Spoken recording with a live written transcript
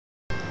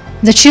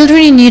The children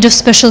in need of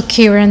special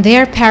care and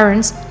their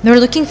parents were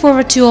looking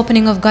forward to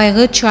opening of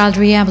Gayghy Child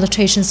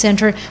Rehabilitation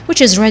Centre, which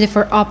is ready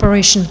for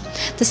operation.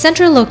 The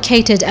centre,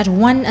 located at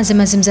 1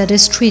 A.Azimzadeh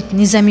Street,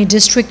 Nizami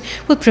district,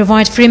 will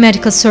provide free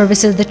medical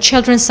services to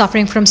children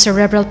suffering from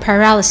cerebral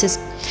paralysis.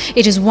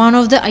 It is one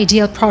of the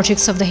ideal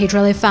projects of the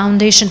Heydar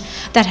Foundation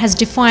that has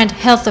defined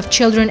health of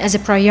children as a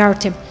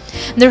priority.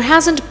 There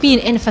hasn't been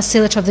any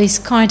facility of this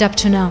kind up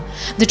to now.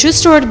 The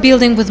two-storied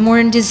building with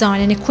modern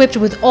design and equipped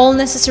with all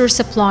necessary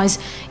supplies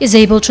is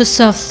able to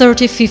serve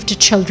 30-50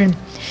 children.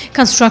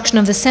 Construction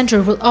of the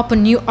center will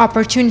open new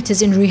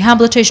opportunities in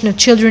rehabilitation of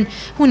children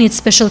who need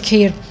special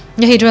care.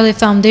 The Heydar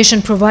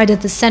Foundation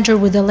provided the center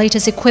with the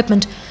latest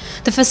equipment.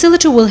 The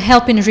facility will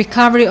help in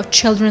recovery of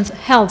children's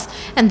health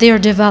and their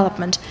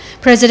development.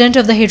 President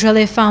of the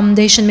Heydar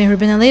Foundation,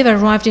 Mehriban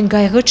Aliyeva, arrived in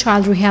Gayghy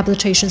Child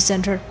Rehabilitation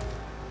Centre.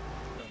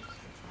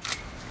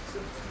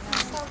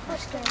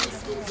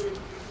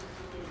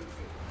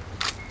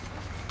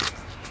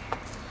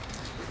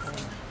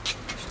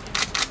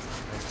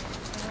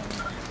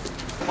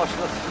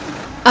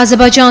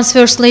 Azerbaijan's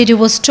First Lady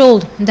was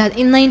told that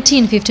in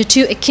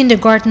 1952 a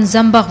kindergarten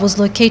Zambakh was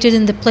located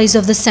in the place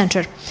of the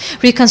center.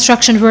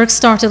 Reconstruction work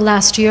started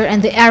last year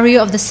and the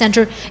area of the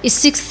center is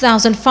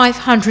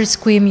 6,500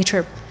 square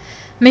meters.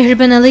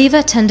 Mehriban Aliyeva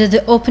attended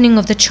the opening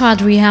of the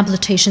Child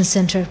Rehabilitation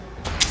Centre.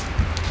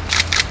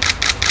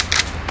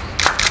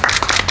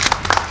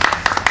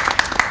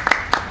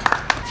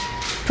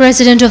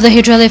 President of the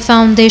Heydar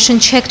Foundation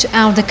checked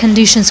out the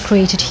conditions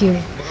created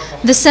here.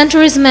 The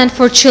center is meant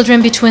for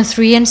children between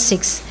 3 and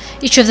 6.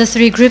 Each of the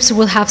 3 groups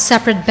will have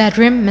separate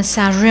bedroom,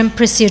 massage room,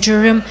 procedure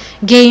room,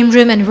 game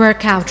room and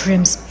workout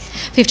rooms.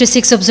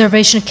 56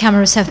 observation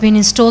cameras have been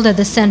installed at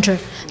the center,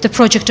 the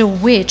project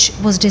of which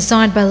was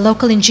designed by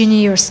local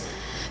engineers,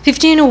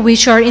 15 of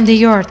which are in the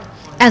yard,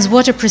 as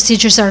water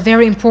procedures are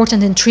very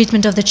important in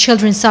treatment of the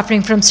children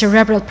suffering from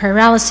cerebral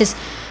paralysis.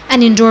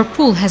 An indoor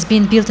pool has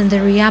been built in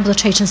the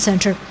rehabilitation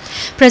center.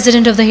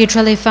 President of the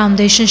Heydar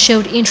Foundation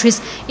showed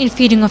interest in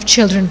feeding of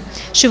children.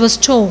 She was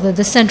told that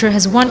the center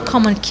has one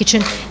common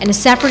kitchen and a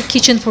separate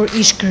kitchen for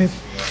each group.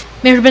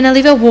 Mehriban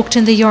Aliyeva walked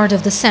in the yard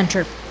of the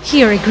center.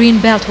 Here, a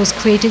green belt was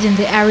created in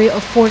the area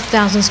of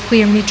 4,000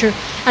 square meters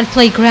and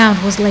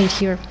playground was laid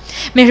here.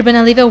 Mehriban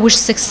Aliyeva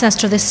wished success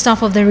to the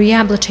staff of the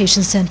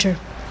rehabilitation center.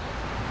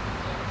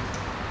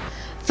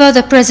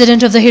 Further,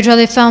 President of the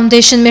Heydar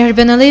Foundation,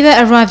 Mehriban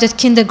Aliyeva, arrived at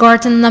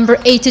kindergarten number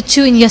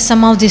 82 in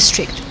Yasamal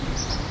district.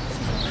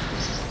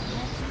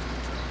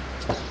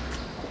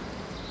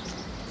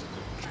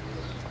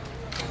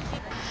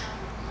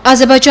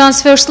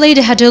 Azerbaijan's First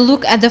Lady had a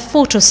look at the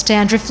photo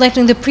stand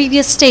reflecting the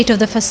previous state of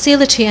the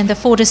facility and the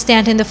photo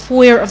stand in the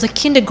foyer of the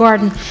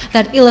kindergarten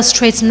that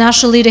illustrates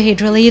National Leader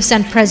Heydar Aliyev's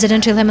and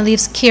President Ilham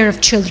Aliyev's care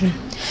of children.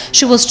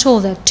 She was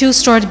told that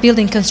two-storied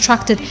building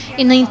constructed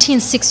in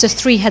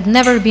 1963 had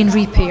never been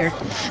repaired.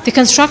 The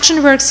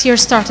construction works here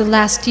started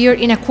last year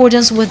in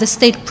accordance with the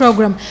state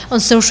program on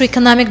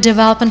socio-economic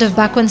development of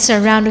Baku and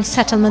surrounding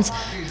settlements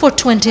for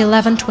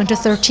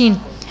 2011-2013.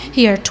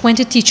 Here,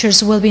 20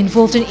 teachers will be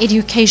involved in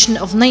education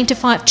of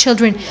 95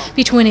 children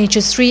between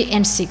ages 3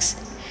 and 6.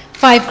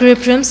 5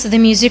 group rooms, the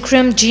music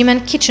room, gym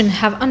and kitchen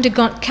have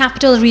undergone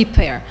capital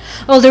repair.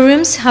 All the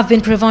rooms have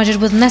been provided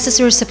with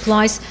necessary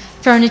supplies,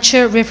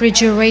 furniture,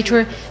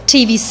 refrigerator,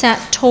 TV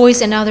set,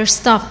 toys and other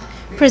stuff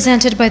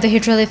presented by the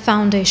Heydar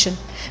Foundation.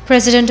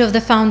 President of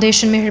the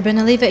foundation, Mehriban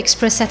Aliyeva,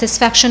 expressed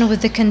satisfaction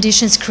with the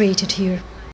conditions created here.